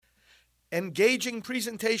engaging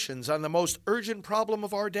presentations on the most urgent problem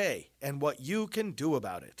of our day and what you can do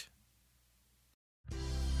about it.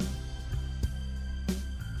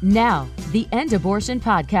 Now, the End Abortion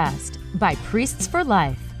Podcast by Priests for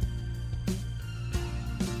Life.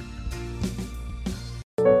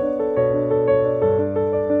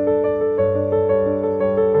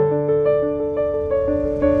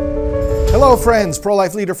 Hello friends,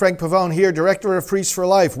 pro-life leader Frank Pavone here, Director of Priests for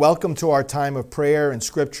Life. Welcome to our time of prayer and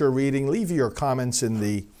scripture reading. Leave your comments in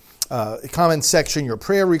the comments section, your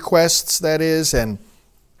prayer requests that is, and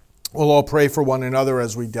we'll all pray for one another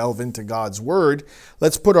as we delve into God's Word.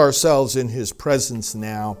 Let's put ourselves in His presence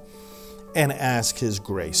now and ask His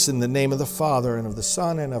grace. In the name of the Father, and of the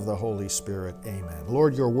Son, and of the Holy Spirit, amen.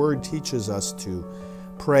 Lord, your Word teaches us to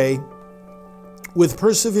pray with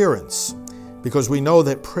perseverance, because we know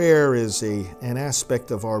that prayer is an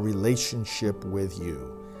aspect of our relationship with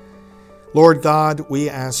you. Lord God,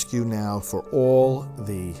 we ask you now for all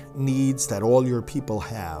the needs that all your people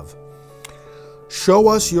have. Show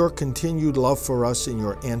us your continued love for us in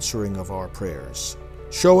your answering of our prayers.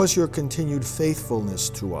 Show us your continued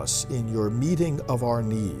faithfulness to us in your meeting of our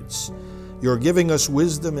needs. You're giving us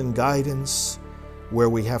wisdom and guidance where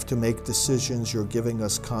we have to make decisions. You're giving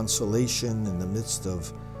us consolation in the midst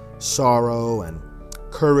of sorrow and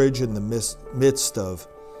courage in the midst of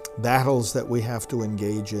battles that we have to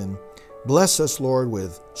engage in. Bless us, Lord,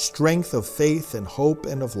 with strength of faith and hope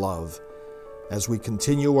and of love as we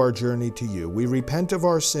continue our journey to you. We repent of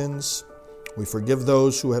our sins, we forgive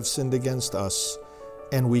those who have sinned against us,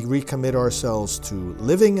 and we recommit ourselves to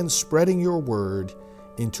living and spreading your word,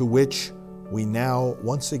 into which we now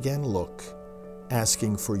once again look,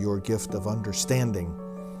 asking for your gift of understanding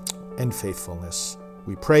and faithfulness.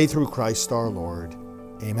 We pray through Christ our Lord.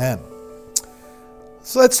 Amen.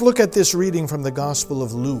 So let's look at this reading from the Gospel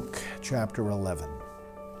of Luke, chapter 11.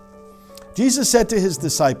 Jesus said to his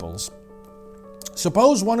disciples,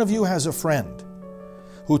 "Suppose one of you has a friend,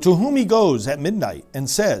 to whom he goes at midnight and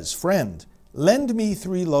says, 'Friend, lend me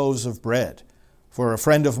 3 loaves of bread, for a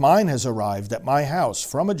friend of mine has arrived at my house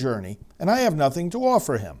from a journey, and I have nothing to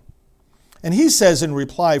offer him.' And he says in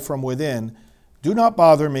reply from within, 'Do not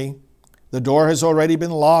bother me. The door has already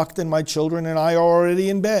been locked, and my children and I are already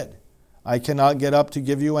in bed. I cannot get up to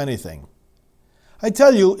give you anything.' I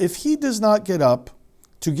tell you, if he does not get up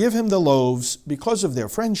to give him the loaves because of their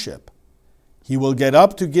friendship, he will get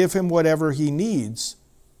up to give him whatever he needs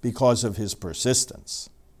because of his persistence.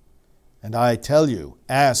 And I tell you,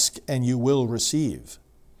 ask and you will receive.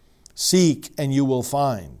 Seek and you will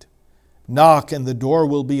find. Knock and the door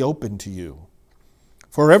will be open to you.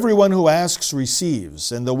 For everyone who asks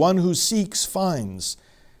receives, and the one who seeks finds,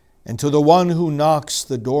 and to the one who knocks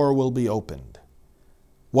the door will be opened.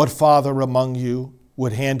 What father among you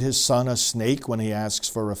would hand his son a snake when he asks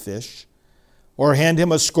for a fish, or hand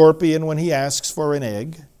him a scorpion when he asks for an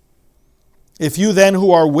egg? If you then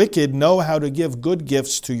who are wicked know how to give good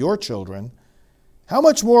gifts to your children, how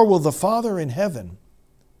much more will the Father in heaven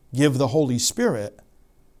give the Holy Spirit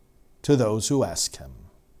to those who ask him?"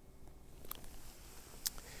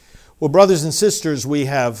 Well, brothers and sisters, we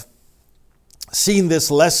have seen this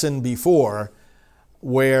lesson before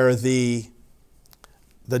where the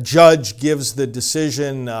judge gives the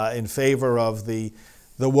decision in favor of the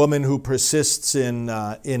woman who persists in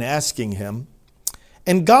asking him.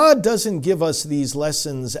 And God doesn't give us these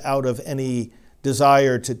lessons out of any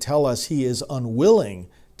desire to tell us he is unwilling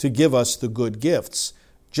to give us the good gifts.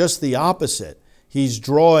 Just the opposite. He's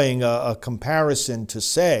drawing a comparison to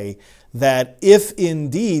say that if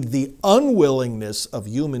indeed the unwillingness of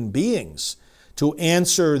human beings to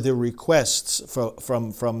answer the requests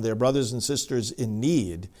from their brothers and sisters in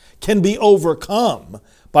need can be overcome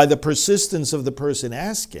by the persistence of the person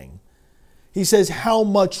asking, he says, how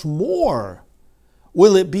much more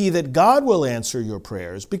will it be that God will answer your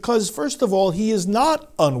prayers? Because first of all, he is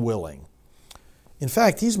not unwilling. In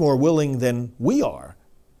fact, he's more willing than we are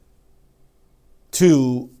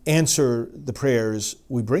to answer the prayers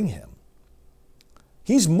we bring him.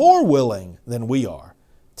 He's more willing than we are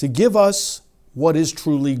to give us what is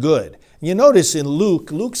truly good. You notice in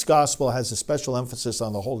Luke's gospel has a special emphasis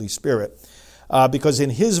on the Holy Spirit because in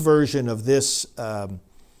his version of this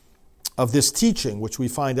teaching, which we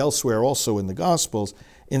find elsewhere also in the Gospels,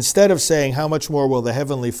 instead of saying, how much more will the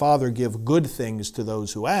Heavenly Father give good things to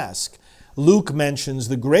those who ask, Luke mentions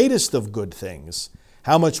the greatest of good things.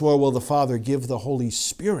 How much more will the Father give the Holy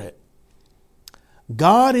Spirit?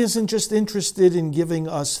 God isn't just interested in giving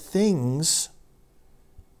us things.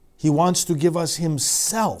 He wants to give us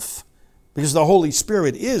himself Because the Holy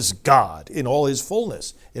Spirit is God in all his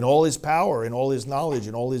fullness, in all his power, in all his knowledge,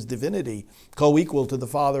 in all his divinity, co-equal to the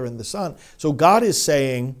Father and the Son. So God is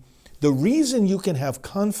saying, the reason you can have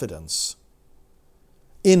confidence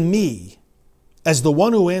in me as the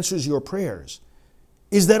one who answers your prayers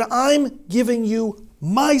is that I'm giving you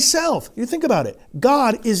myself. You think about it.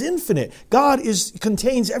 God is infinite. God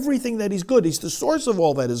contains everything that is good. He's the source of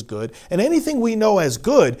all that is good. And anything we know as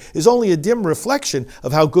good is only a dim reflection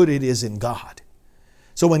of how good it is in God.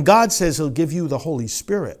 So when God says he'll give you the Holy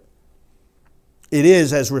Spirit, it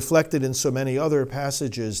is, as reflected in so many other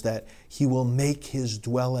passages, that he will make his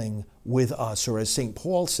dwelling with us. Or as St.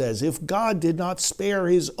 Paul says, if God did not spare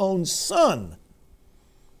his own Son,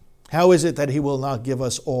 how is it that he will not give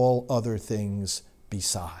us all other things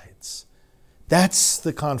besides? That's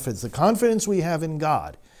the confidence. The confidence we have in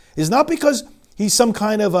God is not because he's some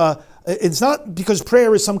kind of it's not because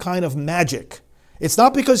prayer is some kind of magic. It's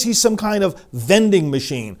not because he's some kind of vending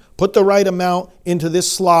machine. Put the right amount into this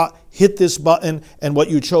slot, hit this button, and what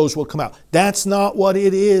you chose will come out. That's not what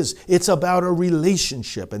it is. It's about a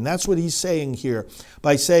relationship. And that's what he's saying here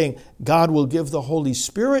by saying God will give the Holy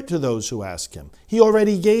Spirit to those who ask him. He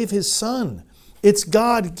already gave his Son. It's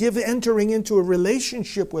God entering into a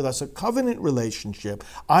relationship with us, a covenant relationship.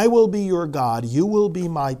 I will be your God. You will be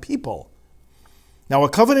my people. Now, a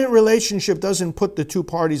covenant relationship doesn't put the two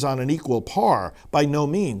parties on an equal par. By no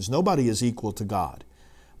means. Nobody is equal to God.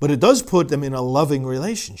 But it does put them in a loving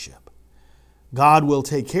relationship. God will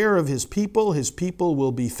take care of his people. His people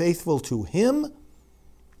will be faithful to him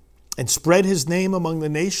and spread his name among the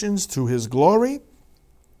nations to his glory.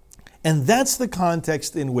 And that's the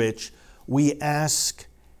context in which we ask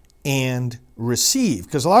and receive.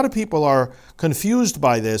 Because a lot of people are confused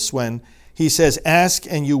by this when he says, ask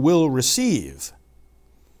and you will receive.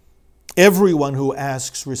 Everyone who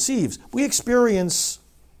asks receives. We experience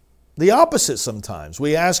the opposite sometimes.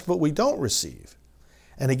 We ask, but we don't receive.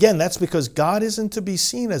 And again, that's because God isn't to be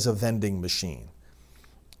seen as a vending machine.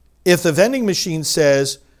 If the vending machine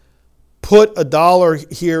says, put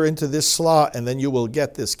 $1 here into this slot and then you will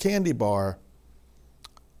get this candy bar,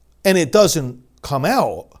 and it doesn't come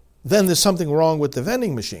out, then there's something wrong with the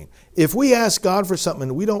vending machine. If we ask God for something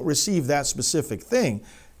and we don't receive that specific thing,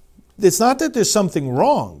 it's not that there's something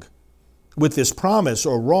wrong with this promise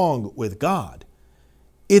or wrong with God.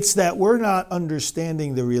 It's that we're not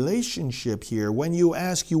understanding the relationship here. When you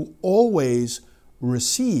ask, you always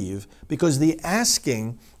receive, because the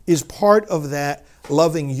asking is part of that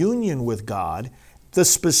loving union with God. The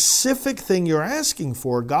specific thing you're asking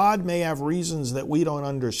for, God may have reasons that we don't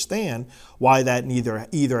understand why that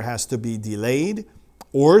either has to be delayed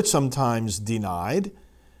or sometimes denied,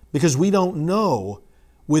 because we don't know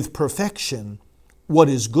with perfection what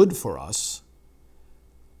is good for us.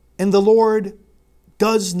 And the Lord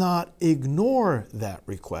does not ignore that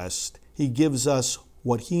request. He gives us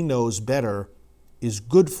what he knows better is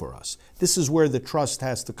good for us. This is where the trust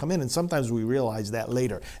has to come in, and sometimes we realize that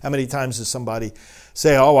later. How many times does somebody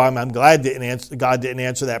say, oh, I'm glad God didn't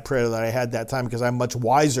answer that prayer that I had that time because I'm much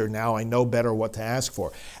wiser now. I know better what to ask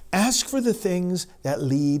for. Ask for the things that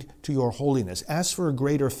lead to your holiness. Ask for a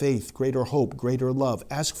greater faith, greater hope, greater love.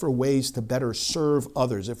 Ask for ways to better serve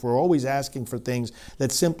others. If we're always asking for things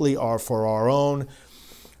that simply are for our own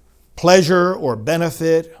pleasure or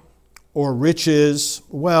benefit or riches,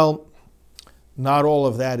 well, not all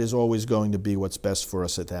of that is always going to be what's best for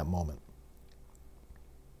us at that moment.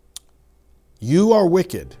 You are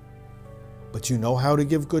wicked, but you know how to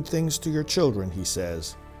give good things to your children, he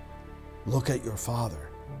says. Look at your Father.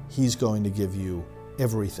 He's going to give you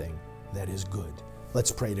everything that is good.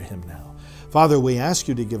 Let's pray to him now. Father, we ask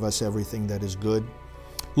you to give us everything that is good.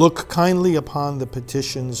 Look kindly upon the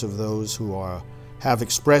petitions of those who have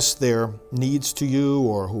expressed their needs to you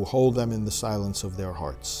or who hold them in the silence of their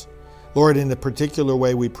hearts. Lord, in a particular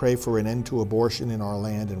way, we pray for an end to abortion in our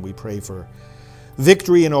land, and we pray for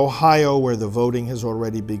victory in Ohio, where the voting has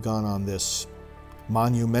already begun on this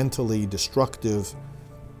monumentally destructive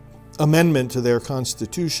amendment to their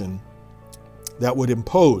constitution that would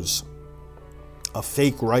impose a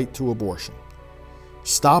fake right to abortion.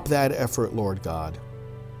 Stop that effort, Lord God.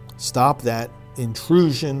 Stop that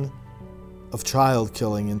intrusion of child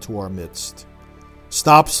killing into our midst.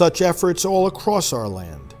 Stop such efforts all across our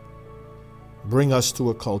land. Bring us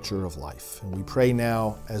to a culture of life. And we pray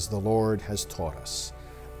now as the Lord has taught us.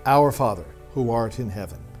 Our Father, who art in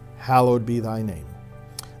heaven, hallowed be thy name.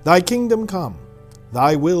 Thy kingdom come,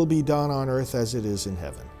 thy will be done on earth as it is in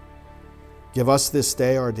heaven. Give us this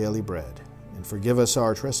day our daily bread, and forgive us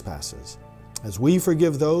our trespasses, as we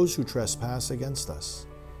forgive those who trespass against us.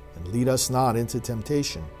 And lead us not into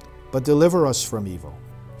temptation, but deliver us from evil.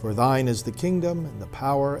 For thine is the kingdom, and the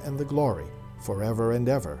power, and the glory, forever and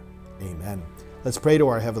ever. Amen. Let's pray to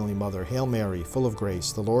our Heavenly Mother. Hail Mary, full of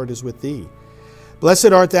grace, the Lord is with thee.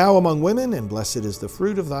 Blessed art thou among women, and blessed is the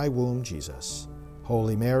fruit of thy womb, Jesus.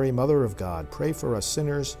 Holy Mary, Mother of God, pray for us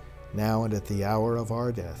sinners, now and at the hour of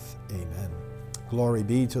our death. Amen. Glory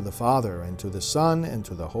be to the Father, and to the Son, and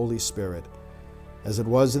to the Holy Spirit, as it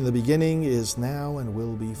was in the beginning, is now, and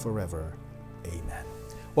will be forever. Amen.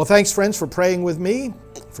 Well, thanks, friends, for praying with me,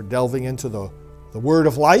 for delving into the Word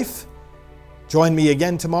of Life. Join me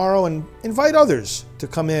again tomorrow and invite others to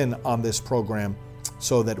come in on this program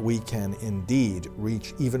so that we can indeed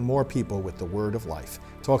reach even more people with the Word of Life.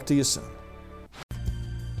 Talk to you soon.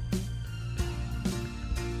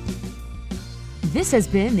 This has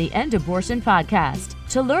been the End Abortion Podcast.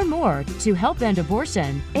 To learn more, to help end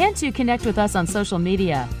abortion, and to connect with us on social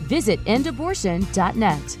media, visit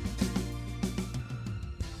endabortion.net.